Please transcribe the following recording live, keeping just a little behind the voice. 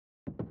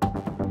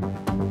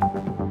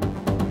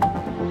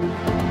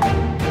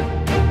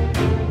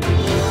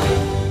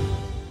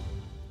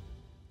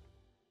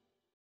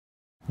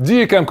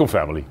Dear ChemCon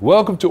family,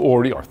 welcome to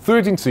already our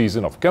 13th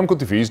season of ChemCon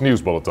TV's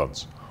news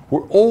bulletins.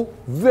 We're all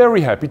very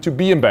happy to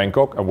be in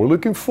Bangkok and we're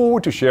looking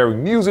forward to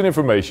sharing news and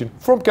information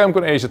from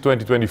ChemCon Asia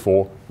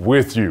 2024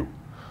 with you.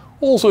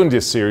 Also in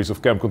this series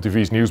of ChemCon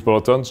TV's news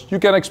bulletins, you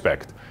can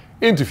expect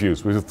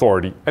interviews with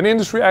authority and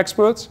industry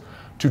experts.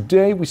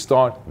 Today we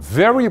start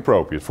very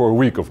appropriate for a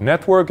week of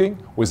networking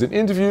with an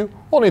interview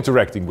on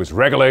interacting with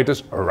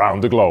regulators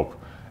around the globe.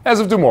 As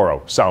of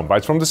tomorrow,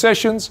 soundbites from the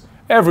sessions,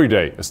 every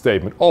day a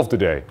statement of the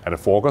day and a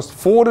forecast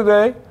for the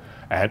day.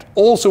 And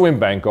also in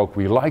Bangkok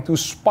we like to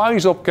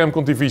spice up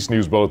ChemCon TV's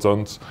news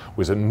bulletins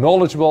with a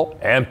knowledgeable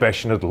and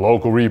passionate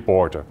local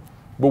reporter.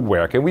 But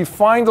where can we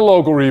find a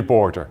local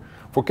reporter?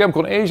 For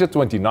ChemCon Asia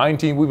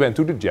 2019 we went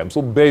to the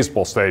Jamsil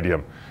Baseball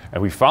Stadium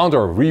and we found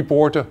our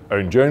reporter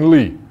Eunjeon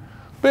Lee.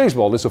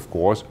 Baseball is of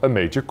course a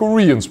major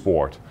Korean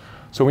sport.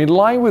 So in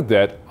line with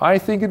that, I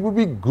think it would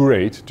be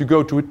great to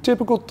go to a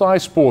typical Thai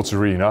sports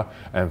arena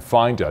and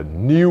find a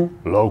new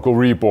local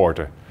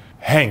reporter.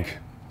 Henk,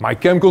 my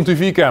ChemCon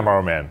TV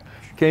cameraman,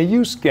 can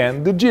you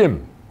scan the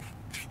gym?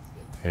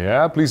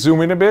 Yeah, please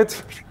zoom in a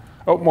bit.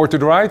 Oh, more to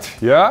the right.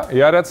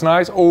 Yeah, that's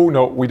nice. Oh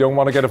no, we don't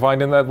want to get a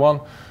find in that one.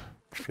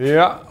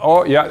 Yeah,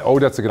 oh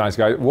that's a nice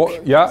guy.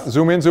 Yeah,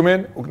 zoom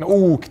in.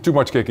 Oh, too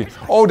much kicking.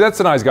 Oh, that's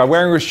a nice guy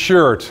wearing a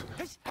shirt.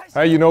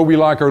 Hey, you know we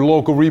like our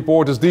local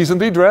reporters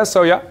decently dressed,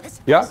 so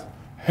yeah.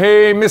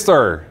 Hey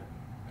mister,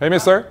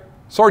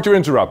 sorry to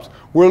interrupt.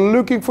 We're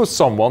looking for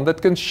someone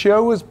that can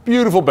show us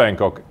beautiful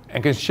Bangkok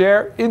and can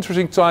share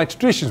interesting Thai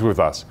traditions with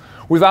us.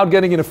 Without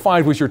getting in a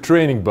fight with your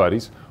training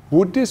buddies,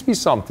 would this be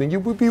something you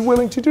would be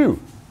willing to do?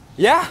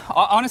 Yeah,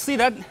 honestly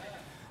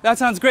that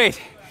sounds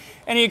great.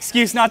 Any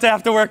excuse not to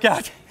have to work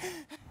out.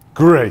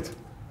 Great.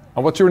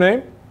 And what's your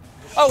name?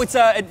 Oh, it's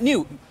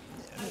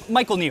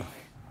Michael New.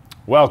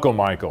 Welcome,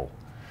 Michael.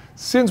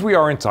 Since we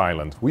are in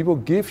Thailand, we will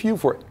give you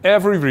for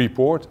every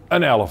report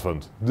an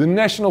elephant, the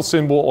national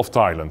symbol of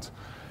Thailand.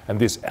 And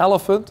this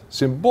elephant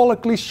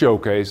symbolically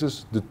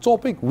showcases the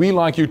topic we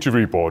like you to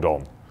report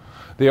on.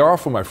 They are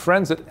from my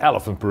friends at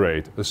Elephant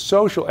Parade, a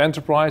social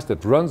enterprise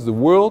that runs the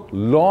world's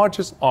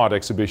largest art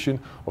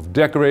exhibition of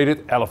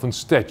decorated elephant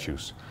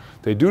statues.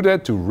 They do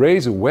that to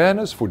raise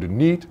awareness for the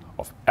need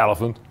of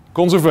elephant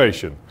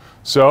conservation.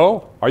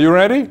 So, are you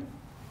ready?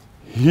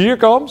 Here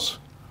comes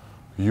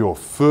your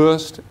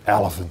first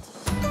elephant.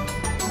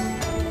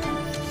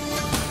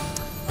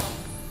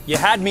 You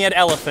had me at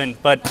elephant,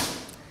 but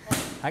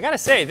I gotta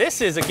say,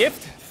 this is a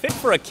gift fit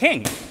for a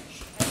king.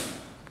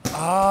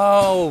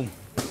 Oh,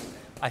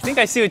 I think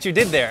I see what you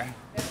did there.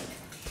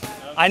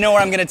 I know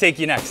where I'm gonna take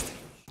you next.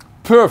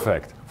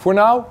 Perfect. For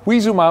now, we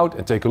zoom out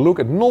and take a look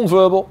at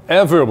non-verbal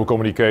and verbal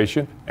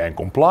communication and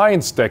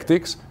compliance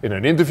tactics in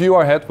an interview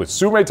I had with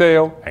Sue May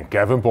Teoh and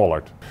Kevin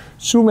Pollard.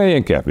 Sue May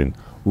and Kevin,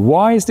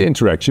 why is the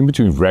interaction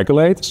between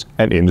regulators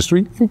and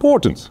industry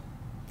important?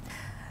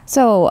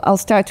 So I'll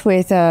start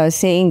with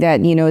saying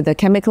that, the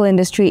chemical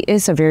industry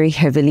is a very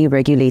heavily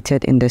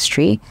regulated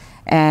industry.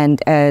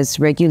 And as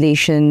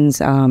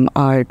regulations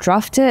are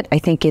drafted, I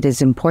think it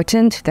is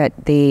important that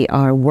they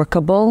are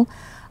workable.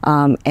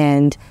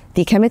 And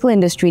the chemical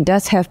industry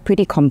does have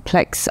pretty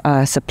complex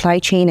supply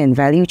chain and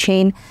value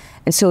chain.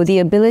 And so the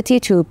ability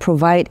to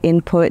provide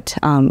input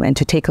and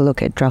to take a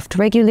look at draft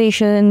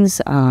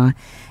regulations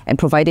and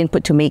provide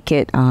input to make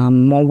it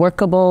more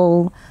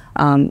workable,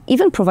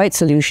 even provide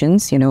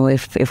solutions,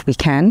 if we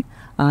can,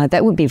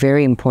 that would be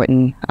very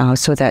important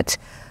so that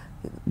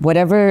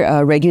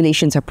whatever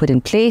regulations are put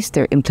in place,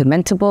 they're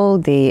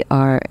implementable, they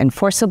are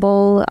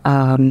enforceable.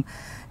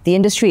 The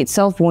industry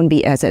itself won't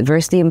be as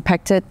adversely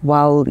impacted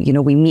while,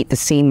 we meet the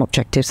same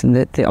objectives and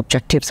the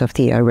objectives of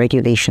the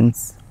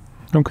regulations.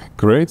 Okay,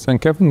 great. And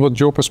Kevin, what's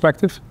your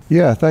perspective?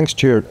 Yeah, thanks,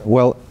 Chair.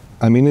 Well,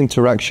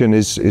 interaction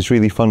is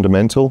really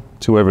fundamental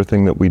to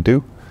everything that we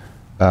do.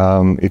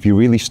 If you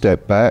really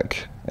step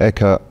back,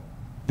 ECHA,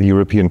 the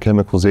European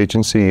Chemicals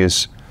Agency,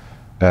 is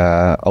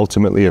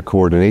ultimately a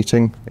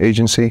coordinating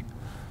agency.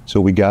 So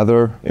we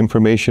gather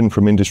information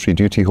from industry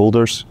duty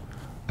holders,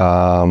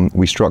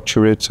 we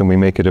structure it and we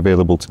make it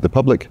available to the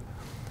public.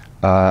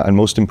 And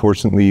most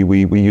importantly,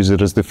 we use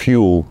it as the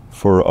fuel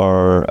for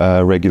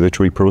our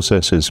regulatory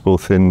processes,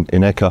 both in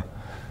ECHA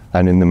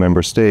and in the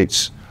member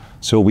states.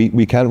 So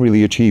we can't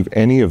really achieve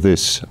any of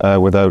this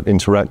without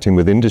interacting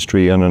with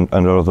industry and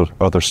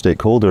other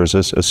stakeholders.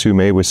 As Sue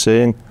May was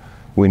saying,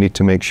 we need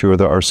to make sure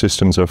that our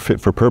systems are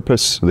fit for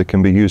purpose, so they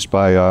can be used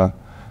by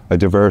a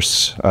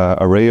diverse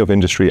array of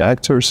industry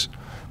actors.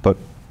 But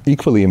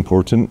equally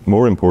important,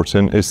 more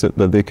important, is that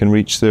they can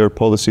reach their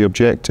policy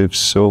objectives.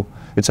 So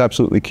it's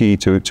absolutely key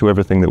to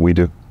everything that we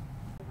do.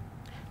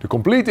 The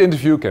complete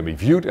interview can be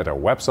viewed at our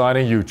website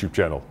and YouTube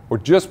channel, or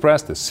just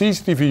press the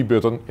CCTV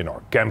button in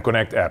our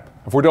ChemConnect app.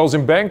 And for those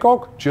in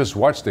Bangkok, just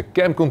watch the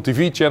ChemCon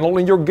TV channel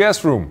in your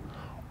guest room.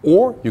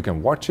 Or you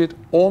can watch it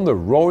on the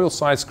royal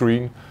side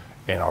screen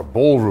in our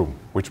ballroom,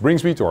 which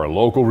brings me to our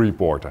local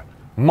reporter.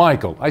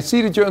 Michael, I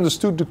see that you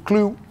understood the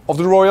clue of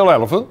the royal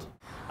elephant.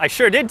 I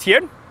sure did,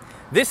 Tjeerd.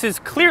 This is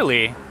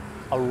clearly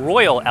a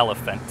royal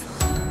elephant.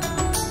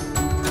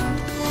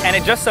 And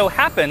it just so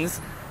happens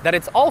that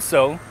it's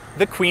also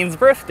the Queen's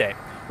birthday,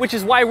 which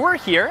is why we're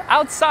here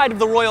outside of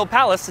the Royal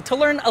Palace to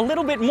learn a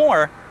little bit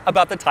more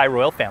about the Thai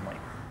royal family.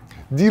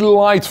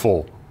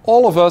 Delightful!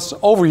 All of us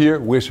over here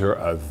wish her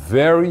a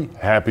very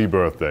happy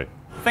birthday.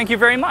 Thank you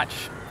very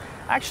much.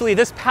 Actually,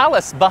 this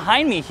palace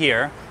behind me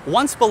here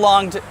once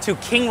belonged to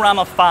King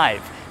Rama V,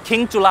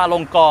 King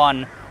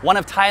Chulalongkorn, one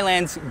of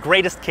Thailand's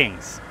greatest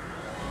kings.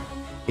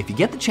 If you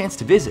get the chance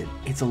to visit,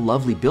 it's a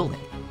lovely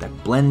building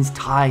that blends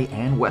Thai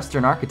and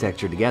Western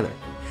architecture together.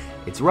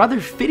 It's a rather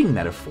fitting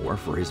metaphor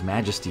for His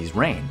Majesty's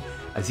reign,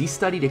 as he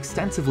studied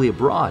extensively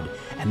abroad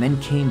and then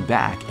came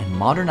back and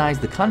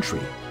modernized the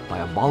country by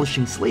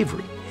abolishing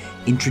slavery,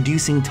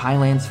 introducing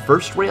Thailand's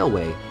first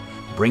railway,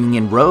 bringing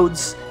in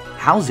roads,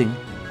 housing,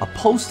 a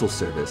postal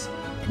service,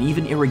 and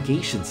even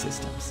irrigation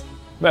systems.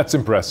 That's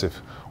impressive.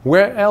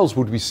 Where else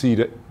would we see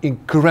the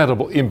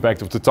incredible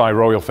impact of the Thai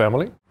royal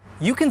family?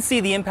 You can see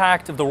the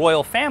impact of the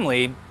royal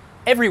family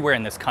everywhere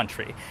in this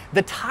country.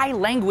 The Thai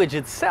language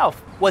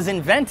itself was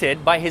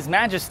invented by His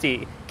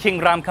Majesty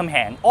King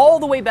Ramkhamhaeng all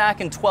the way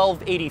back in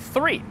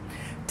 1283.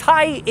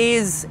 Thai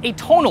is a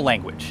tonal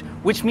language,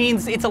 which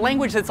means it's a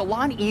language that's a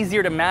lot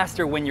easier to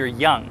master when you're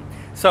young.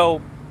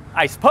 So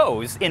I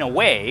suppose, in a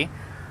way,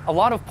 a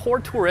lot of poor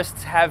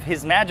tourists have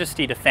His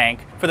Majesty to thank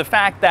for the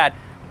fact that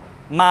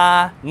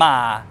ma,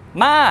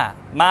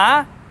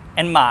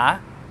 and ma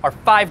are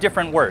 5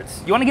 different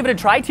words. You want to give it a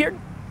try, Tiered?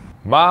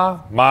 Ma,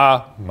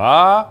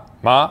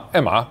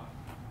 and ma.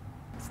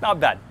 It's not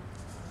bad.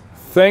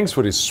 Thanks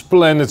for this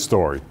splendid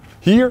story.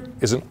 Here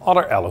is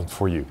another element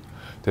for you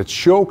that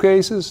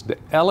showcases the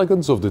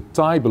elegance of the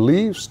Thai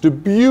beliefs, the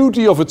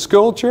beauty of its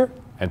culture,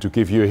 and to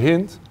give you a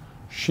hint,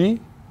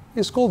 she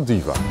is called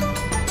Diva.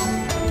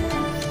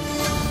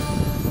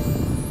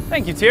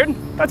 Thank you, Tiered.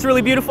 That's a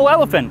really beautiful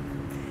elephant.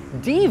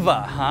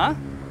 Diva, huh?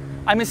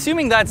 I'm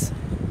assuming that's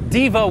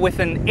diva with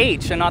an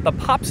H and not the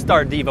pop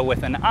star diva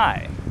with an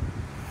I.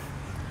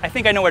 I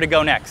think I know where to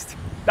go next.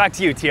 Back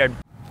to you, Tiered.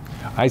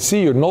 I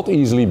see you're not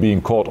easily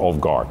being caught off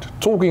guard.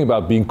 Talking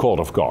about being caught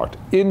off guard,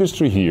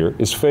 industry here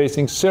is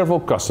facing several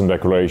custom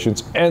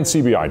regulations and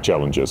CBI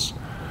challenges,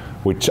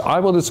 which I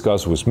will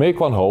discuss with May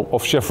Kwan Ho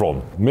of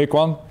Chevron. May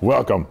Kwan,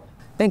 welcome.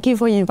 Thank you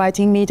for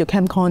inviting me to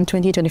ChemCon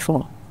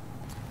 2024.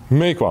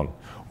 May Kwan,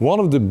 one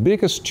of the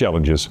biggest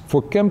challenges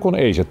for ChemCon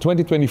Asia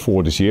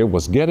 2024 this year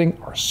was getting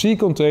our sea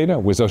container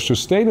with our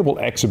sustainable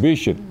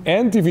exhibition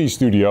and TV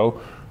studio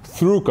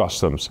through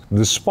customs,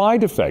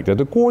 despite the fact that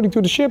according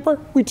to the shipper,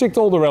 we ticked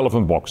all the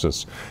relevant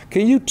boxes.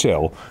 Can you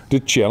tell the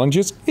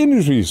challenges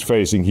industry is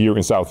facing here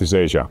in Southeast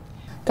Asia?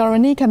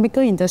 Currently,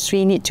 chemical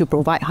industry need to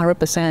provide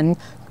 100%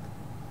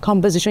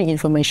 composition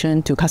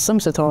information to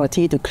customs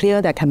authority to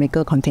clear their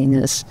chemical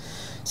containers.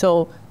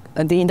 So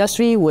the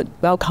industry would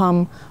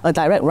welcome a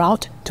direct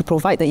route to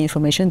provide the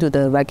information to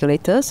the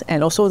regulators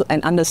and also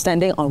an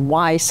understanding on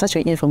why such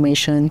an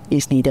information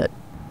is needed.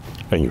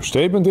 And your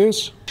statement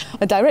is?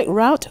 A direct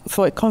route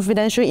for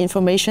confidential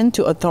information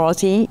to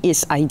authority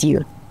is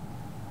ideal.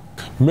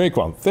 May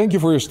Kwan, thank you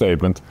for your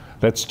statement.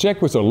 Let's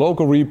check with our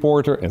local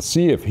reporter and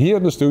see if he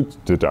understood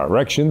the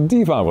direction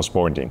Diva was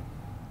pointing.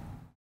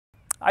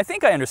 I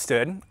think I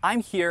understood.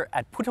 I'm here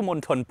at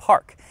Puttamonton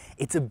Park.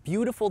 It's a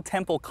beautiful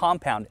temple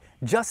compound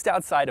just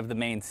outside of the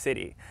main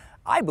city.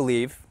 I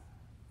believe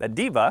that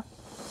Diva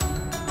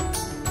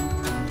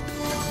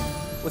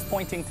was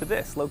pointing to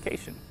this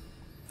location.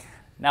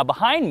 Now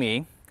behind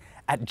me,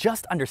 at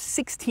just under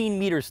 16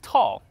 meters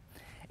tall,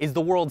 is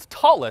the world's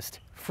tallest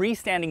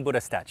freestanding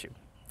Buddha statue.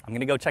 I'm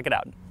gonna go check it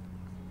out.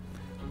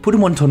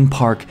 Puttamonton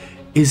Park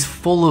is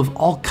full of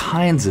all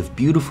kinds of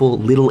beautiful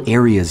little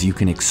areas you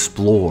can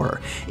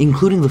explore,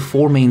 including the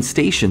 4 main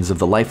stations of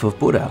the life of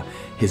Buddha: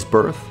 his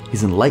birth,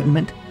 his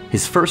enlightenment,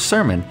 his first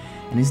sermon,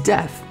 and his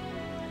death.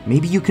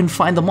 Maybe you can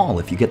find them all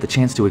if you get the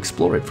chance to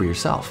explore it for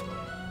yourself.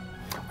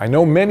 I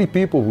know many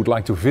people would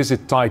like to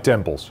visit Thai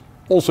temples,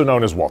 also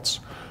known as Wats.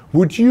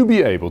 Would you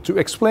be able to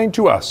explain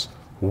to us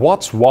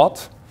what's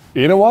what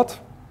in a Wat?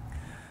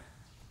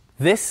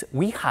 This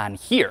Vihan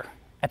here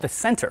at the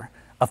center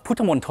of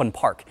Puttamonton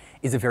Park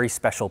is a very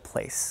special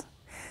place.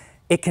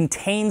 It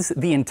contains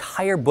the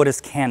entire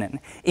Buddhist canon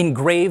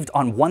engraved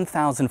on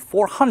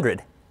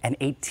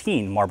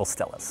 1,418 marble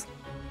stelas.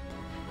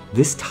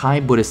 This Thai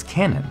Buddhist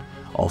canon,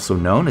 also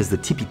known as the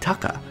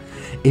Tipitaka,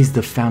 is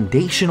the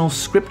foundational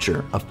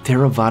scripture of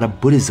Theravada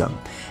Buddhism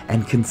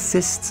and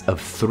consists of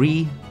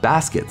 3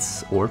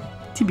 baskets, or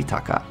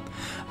Tipitaka,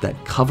 that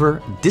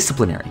cover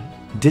disciplinary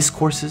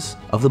discourses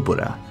of the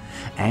Buddha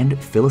and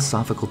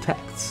philosophical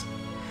texts.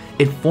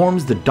 It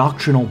forms the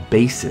doctrinal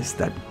basis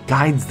that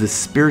guides the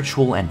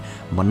spiritual and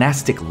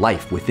monastic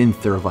life within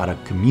Theravada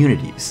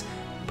communities,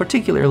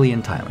 particularly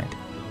in Thailand.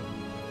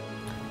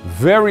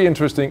 Very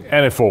interesting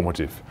and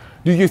informative.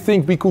 Do you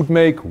think we could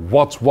make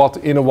what's what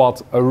in a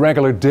Wat a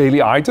regular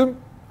daily item?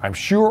 I'm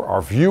sure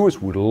our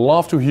viewers would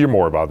love to hear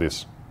more about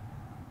this.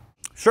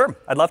 Sure,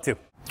 I'd love to.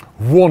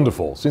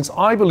 Wonderful, since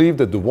I believe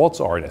that the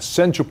Wats are an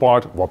essential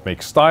part of what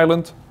makes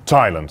Thailand,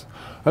 Thailand.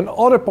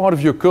 Another part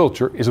of your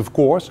culture is of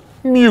course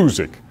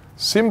music,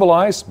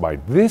 symbolized by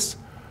this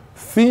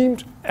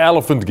themed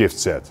elephant gift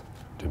set.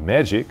 The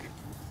magic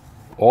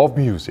of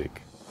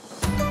music.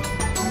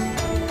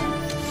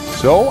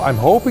 So I'm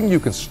hoping you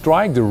can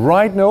strike the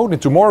right note in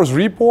tomorrow's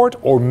report,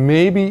 or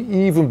maybe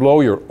even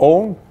blow your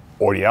own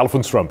or the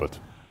elephant's trumpet.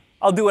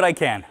 I'll do what I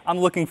can. I'm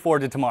looking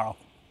forward to tomorrow.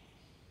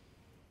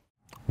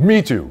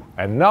 Me too.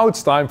 And now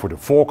it's time for the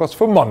forecast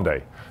for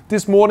Monday.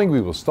 This morning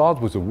we will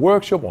start with a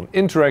workshop on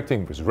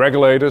interacting with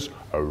regulators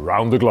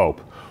around the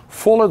globe,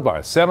 followed by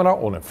a seminar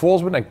on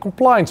enforcement and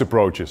compliance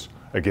approaches,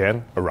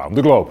 again around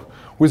the globe,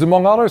 with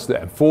among others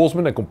the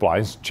enforcement and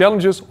compliance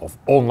challenges of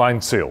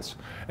online sales.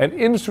 And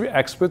industry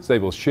experts, they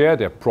will share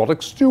their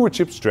product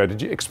stewardship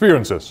strategy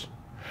experiences.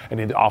 And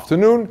in the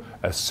afternoon,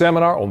 a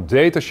seminar on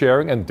data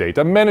sharing and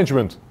data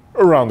management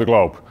around the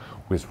globe,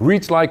 with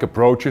REACH-like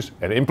approaches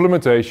and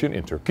implementation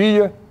in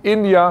Turkey,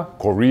 India,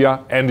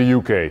 Korea and the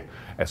UK,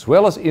 as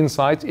well as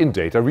insights in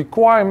data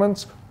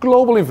requirements,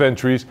 global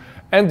inventories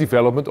and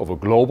development of a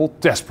global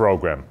test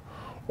program.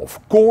 Of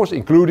course,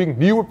 including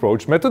new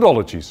approach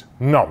methodologies,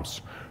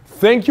 NAMs.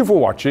 Thank you for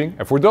watching,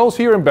 and for those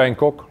here in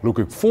Bangkok,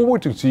 looking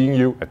forward to seeing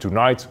you at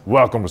tonight's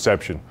welcome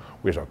reception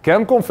with our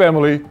ChemCon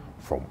family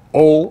from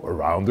all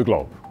around the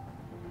globe.